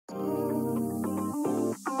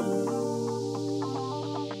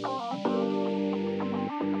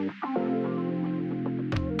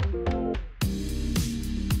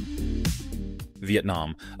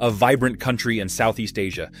Vietnam, a vibrant country in Southeast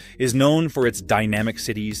Asia, is known for its dynamic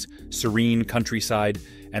cities, serene countryside,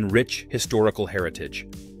 and rich historical heritage.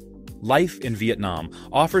 Life in Vietnam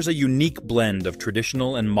offers a unique blend of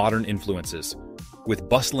traditional and modern influences, with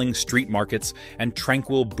bustling street markets and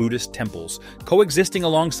tranquil Buddhist temples coexisting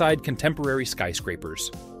alongside contemporary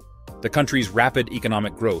skyscrapers. The country's rapid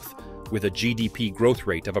economic growth, with a GDP growth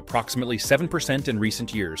rate of approximately 7% in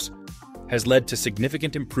recent years, has led to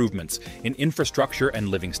significant improvements in infrastructure and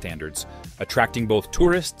living standards, attracting both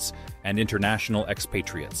tourists and international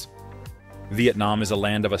expatriates. Vietnam is a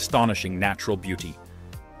land of astonishing natural beauty,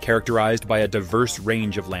 characterized by a diverse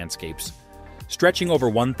range of landscapes, stretching over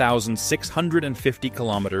 1,650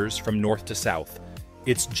 kilometers from north to south.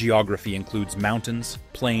 Its geography includes mountains,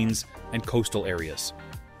 plains, and coastal areas.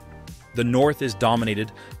 The north is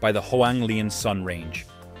dominated by the Hoang Lien Sun Range,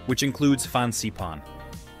 which includes Phan Xipan,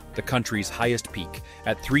 the country's highest peak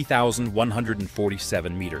at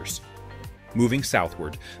 3,147 meters. Moving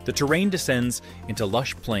southward, the terrain descends into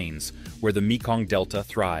lush plains where the Mekong Delta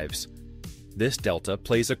thrives. This delta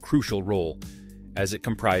plays a crucial role, as it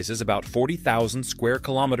comprises about 40,000 square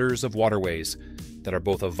kilometers of waterways that are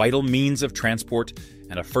both a vital means of transport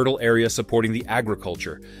and a fertile area supporting the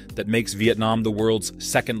agriculture that makes Vietnam the world's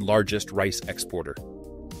second-largest rice exporter.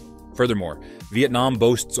 Furthermore, Vietnam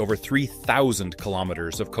boasts over 3,000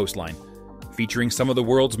 kilometers of coastline, featuring some of the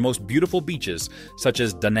world's most beautiful beaches such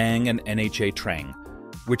as Da Nang and Nha Trang,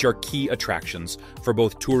 which are key attractions for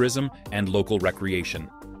both tourism and local recreation.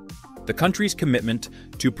 The country's commitment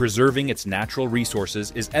to preserving its natural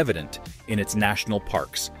resources is evident in its national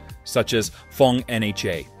parks, such as Phong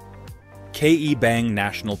Nha, Ke Bang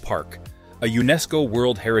National Park, a UNESCO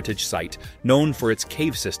World Heritage Site known for its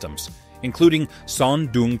cave systems, including Son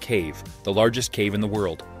Doong Cave, the largest cave in the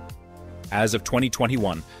world. As of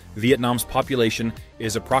 2021, Vietnam's population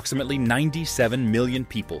is approximately 97 million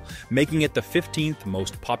people, making it the 15th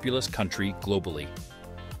most populous country globally.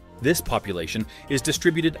 This population is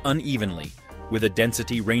distributed unevenly, with a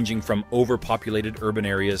density ranging from overpopulated urban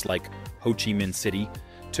areas like Ho Chi Minh City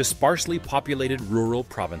to sparsely populated rural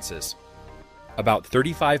provinces. About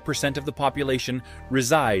 35% of the population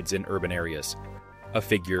resides in urban areas, a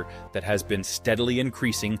figure that has been steadily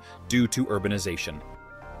increasing due to urbanization.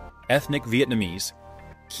 Ethnic Vietnamese,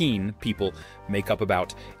 Kinh people make up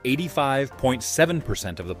about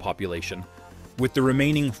 85.7% of the population, with the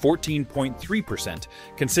remaining 14.3%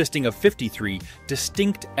 consisting of 53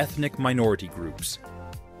 distinct ethnic minority groups.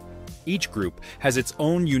 Each group has its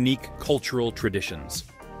own unique cultural traditions,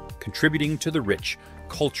 contributing to the rich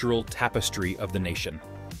cultural tapestry of the nation.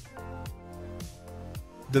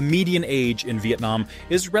 The median age in Vietnam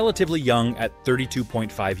is relatively young at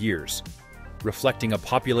 32.5 years, reflecting a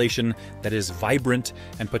population that is vibrant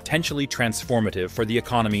and potentially transformative for the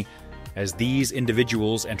economy as these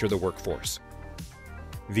individuals enter the workforce.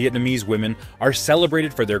 Vietnamese women are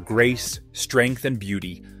celebrated for their grace, strength, and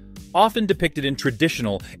beauty, often depicted in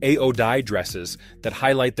traditional Ao Dai dresses that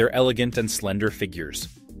highlight their elegant and slender figures.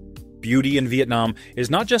 Beauty in Vietnam is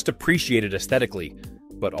not just appreciated aesthetically,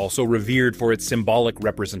 but also revered for its symbolic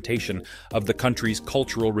representation of the country's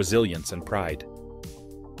cultural resilience and pride.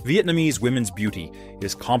 Vietnamese women's beauty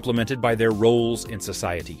is complemented by their roles in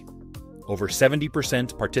society. Over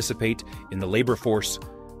 70% participate in the labor force,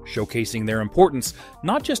 showcasing their importance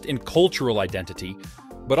not just in cultural identity,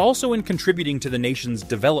 but also in contributing to the nation's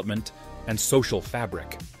development and social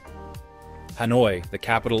fabric. Hanoi, the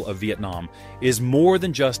capital of Vietnam, is more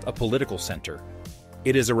than just a political center.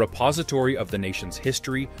 It is a repository of the nation's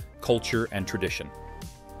history, culture, and tradition.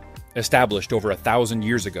 Established over 1,000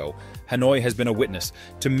 years ago, Hanoi has been a witness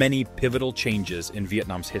to many pivotal changes in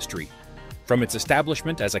Vietnam's history, from its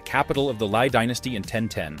establishment as a capital of the Lai dynasty in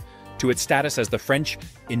 1010 to its status as the French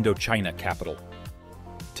Indochina capital.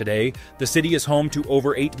 Today, the city is home to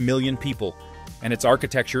over 8 million people, and its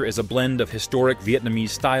architecture is a blend of historic Vietnamese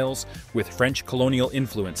styles with French colonial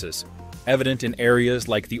influences, evident in areas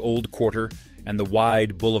like the Old Quarter and the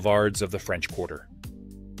wide boulevards of the French Quarter.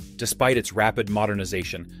 Despite its rapid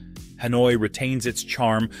modernization, Hanoi retains its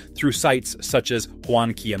charm through sites such as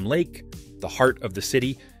Hoan Kiem Lake, the heart of the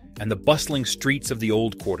city, and the bustling streets of the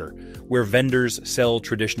Old Quarter, where vendors sell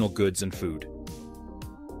traditional goods and food.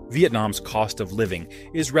 Vietnam's cost of living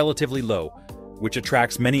is relatively low, which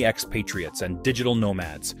attracts many expatriates and digital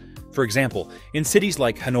nomads. For example, in cities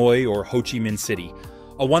like Hanoi or Ho Chi Minh City,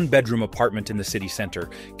 a one-bedroom apartment in the city center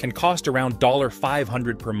can cost around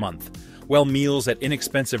 $500 per month, while meals at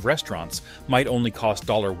inexpensive restaurants might only cost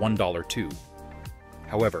 $1, $2.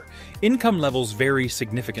 However, income levels vary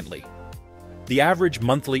significantly. The average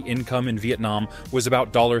monthly income in Vietnam was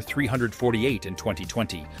about $348 in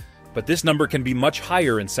 2020, But this number can be much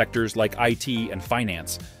higher in sectors like IT and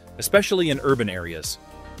finance, especially in urban areas.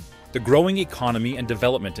 The growing economy and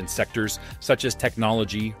development in sectors such as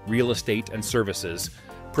technology, real estate, and services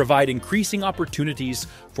provide increasing opportunities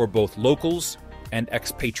for both locals and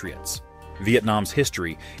expatriates. Vietnam's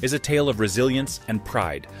history is a tale of resilience and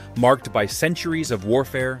pride, marked by centuries of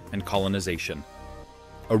warfare and colonization.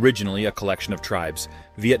 Originally a collection of tribes,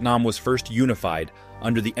 Vietnam was first unified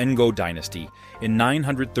under the Ngo dynasty in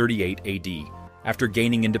 938 AD, after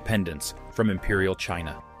gaining independence from Imperial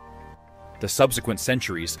China. The subsequent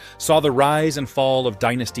centuries saw the rise and fall of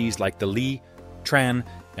dynasties like the Li, Tran,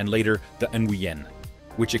 and later the Nguyen,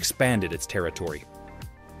 which expanded its territory.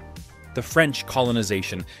 The French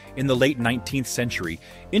colonization in the late 19th century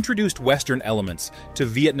introduced Western elements to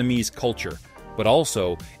Vietnamese culture, but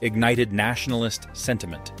also ignited nationalist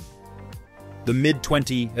sentiment. The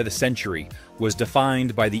mid-20th century was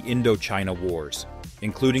defined by the Indochina Wars,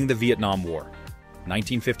 including the Vietnam War,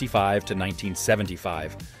 1955 to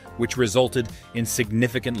 1975, which resulted in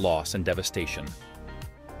significant loss and devastation.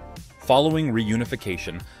 Following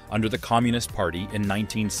reunification under the Communist Party in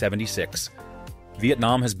 1976,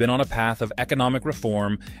 Vietnam has been on a path of economic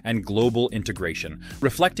reform and global integration,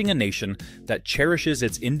 reflecting a nation that cherishes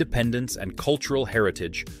its independence and cultural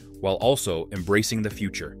heritage while also embracing the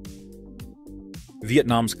future.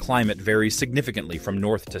 Vietnam's climate varies significantly from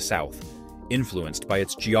north to south, influenced by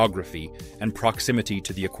its geography and proximity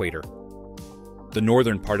to the equator. The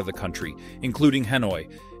northern part of the country, including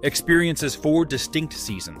Hanoi, experiences 4 distinct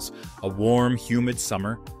seasons: a warm, humid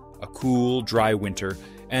summer, a cool, dry winter,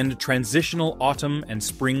 and transitional autumn and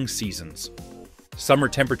spring seasons. Summer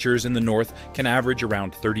temperatures in the north can average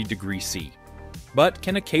around 30 degrees C, but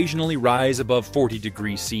can occasionally rise above 40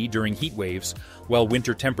 degrees C during heat waves, while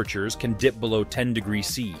winter temperatures can dip below 10 degrees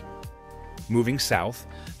C. Moving south,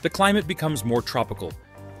 the climate becomes more tropical,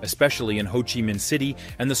 especially in Ho Chi Minh City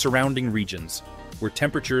and the surrounding regions, where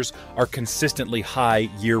temperatures are consistently high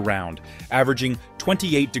year-round, averaging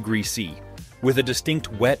 28 degrees C, with a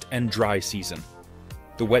distinct wet and dry season.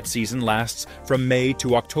 The wet season lasts from May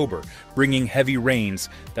to October, bringing heavy rains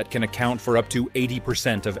that can account for up to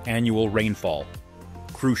 80% of annual rainfall,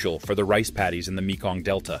 crucial for the rice paddies in the Mekong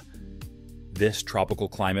Delta. This tropical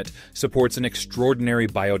climate supports an extraordinary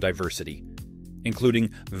biodiversity,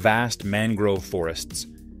 including vast mangrove forests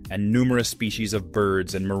and numerous species of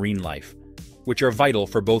birds and marine life, which are vital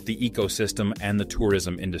for both the ecosystem and the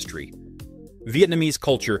tourism industry. Vietnamese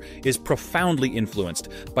culture is profoundly influenced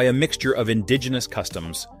by a mixture of indigenous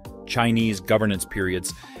customs, Chinese governance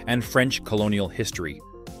periods, and French colonial history,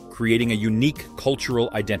 creating a unique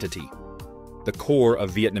cultural identity. The core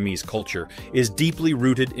of Vietnamese culture is deeply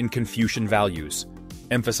rooted in Confucian values,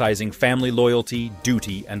 emphasizing family loyalty,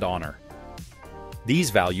 duty, and honor.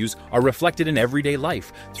 These values are reflected in everyday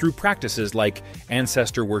life through practices like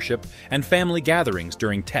ancestor worship and family gatherings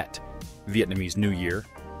during Tet, Vietnamese New Year,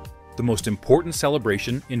 the most important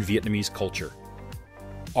celebration in Vietnamese culture.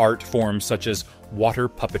 Art forms such as water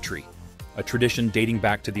puppetry, a tradition dating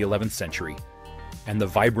back to the 11th century, and the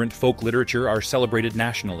vibrant folk literature are celebrated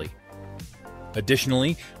nationally.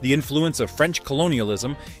 Additionally, the influence of French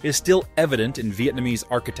colonialism is still evident in Vietnamese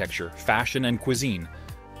architecture, fashion, and cuisine,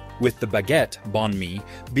 with the baguette, banh mi,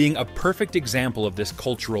 being a perfect example of this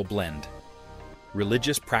cultural blend.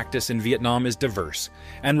 Religious practice in Vietnam is diverse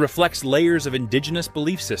and reflects layers of indigenous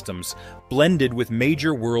belief systems blended with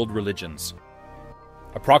major world religions.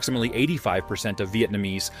 Approximately 85% of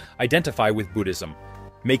Vietnamese identify with Buddhism,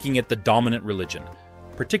 making it the dominant religion,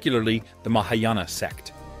 particularly the Mahayana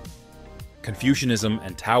sect. Confucianism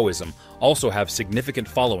and Taoism also have significant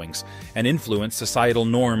followings and influence societal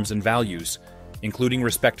norms and values, including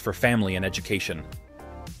respect for family and education.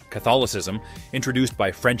 Catholicism, introduced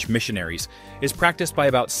by French missionaries, is practiced by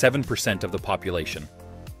about 7% of the population.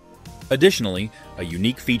 Additionally, a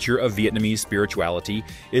unique feature of Vietnamese spirituality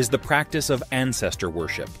is the practice of ancestor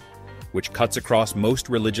worship, which cuts across most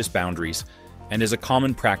religious boundaries and is a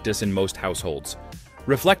common practice in most households,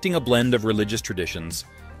 reflecting a blend of religious traditions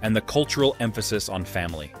and the cultural emphasis on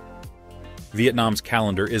family. Vietnam's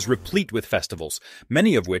calendar is replete with festivals,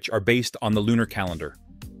 many of which are based on the lunar calendar.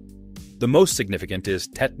 The most significant is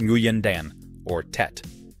Tet Nguyen Dan, or Tet,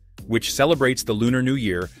 which celebrates the Lunar New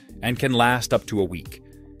Year and can last up to a week.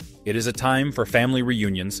 It is a time for family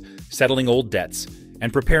reunions, settling old debts,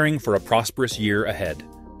 and preparing for a prosperous year ahead.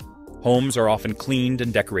 Homes are often cleaned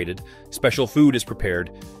and decorated, special food is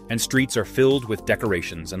prepared, and streets are filled with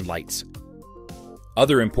decorations and lights.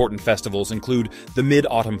 Other important festivals include the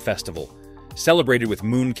Mid-Autumn Festival, celebrated with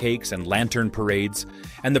mooncakes and lantern parades,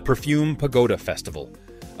 and the Perfume Pagoda Festival,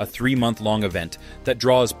 a 3-month-long event that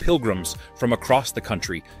draws pilgrims from across the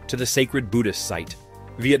country to the sacred Buddhist site.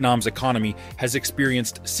 Vietnam's economy has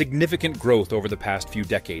experienced significant growth over the past few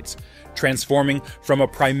decades, transforming from a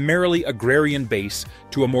primarily agrarian base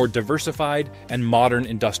to a more diversified and modern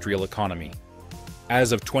industrial economy.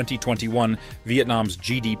 As of 2021, Vietnam's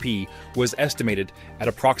GDP was estimated at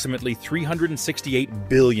approximately $368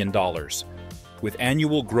 billion, with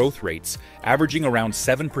annual growth rates averaging around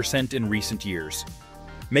 7% in recent years,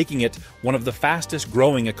 making it one of the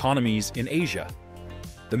fastest-growing economies in Asia.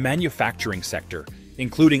 The manufacturing sector,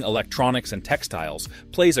 including electronics and textiles,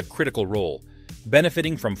 plays a critical role,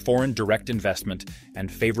 benefiting from foreign direct investment and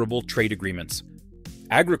favorable trade agreements.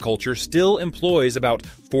 Agriculture still employs about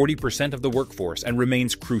 40% of the workforce and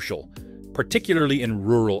remains crucial, particularly in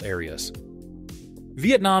rural areas.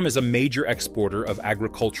 Vietnam is a major exporter of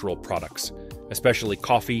agricultural products, especially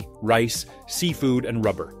coffee, rice, seafood, and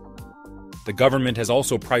rubber. The government has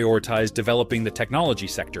also prioritized developing the technology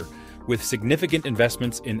sector, with significant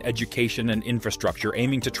investments in education and infrastructure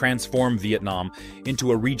aiming to transform Vietnam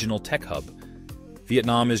into a regional tech hub.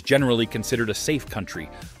 Vietnam is generally considered a safe country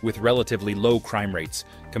with relatively low crime rates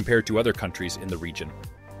compared to other countries in the region.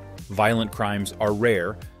 Violent crimes are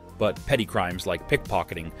rare, but petty crimes like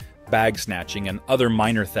pickpocketing, bag snatching, and other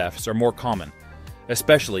minor thefts are more common,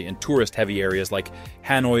 especially in tourist-heavy areas like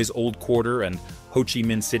Hanoi's Old Quarter and Ho Chi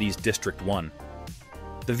Minh City's District 1.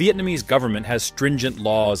 The Vietnamese government has stringent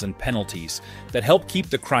laws and penalties that help keep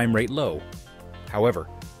the crime rate low. However,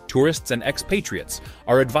 tourists and expatriates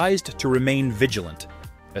are advised to remain vigilant,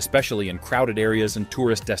 especially in crowded areas and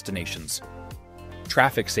tourist destinations.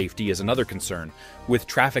 Traffic safety is another concern, with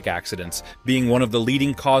traffic accidents being one of the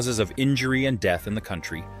leading causes of injury and death in the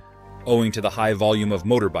country, owing to the high volume of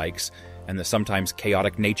motorbikes and the sometimes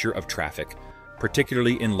chaotic nature of traffic,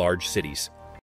 particularly in large cities.